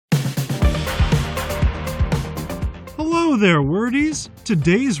Hello there, wordies!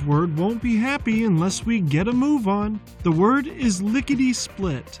 Today's word won't be happy unless we get a move on. The word is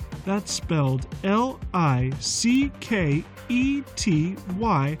lickety-split. That's spelled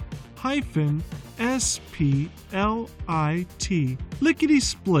Lickety-split.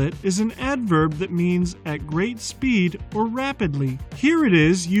 Lickety-split is an adverb that means at great speed or rapidly. Here it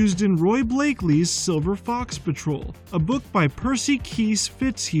is used in Roy Blakely's Silver Fox Patrol, a book by Percy Keese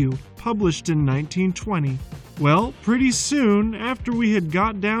Fitzhugh, published in 1920. Well, pretty soon, after we had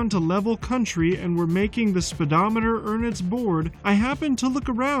got down to level country and were making the speedometer earn its board, I happened to look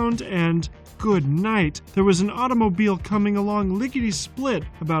around and, good night, there was an automobile coming along lickety-split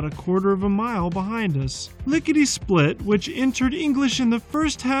about a quarter of a mile behind us. Lickety-split, which entered English in the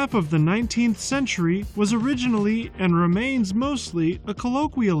first half of the 19th century, was originally, and remains mostly, a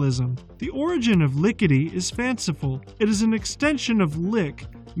colloquialism. The origin of lickety is fanciful. It is an extension of lick,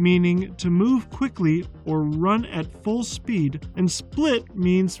 meaning to move quickly or run at full speed, and split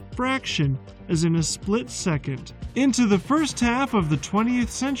means fraction, as in a split second. Into the first half of the 20th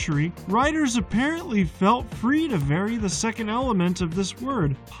century, writers apparently felt free to vary the second element of this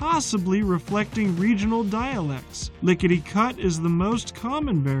word, possibly reflecting regional dialects. Lickety-cut is the most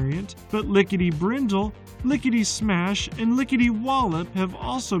common variant, but lickety-brindle, lickety-smash, and lickety-wallop have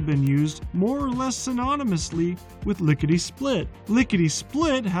also been used more or less synonymously with lickety-split.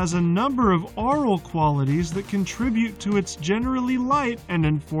 Lickety-split has a number of oral qualities that contribute to its generally light and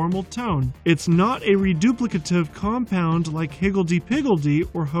informal tone. It's not a reduplicative compound like higgledy-piggledy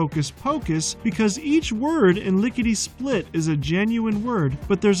or hocus-pocus because each word in lickety-split is a genuine word,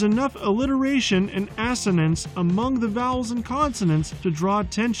 but there's enough alliteration and assonance among the vowels and consonants to draw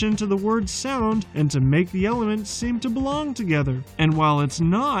attention to the word's sound and to make the elements seem to belong together. And while it's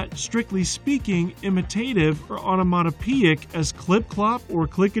not, strictly speaking, imitative or onomatopoeic as clip-clop or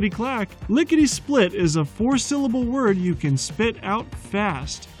clickety-clack, lickety-split is a four-syllable word you can spit out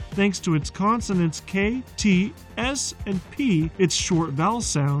fast. Thanks to its consonants K, T, S, and P, its short vowel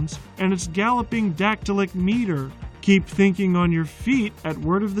sounds, and its galloping dactylic meter. Keep thinking on your feet at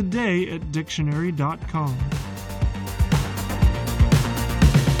Word of the Day at dictionary.com.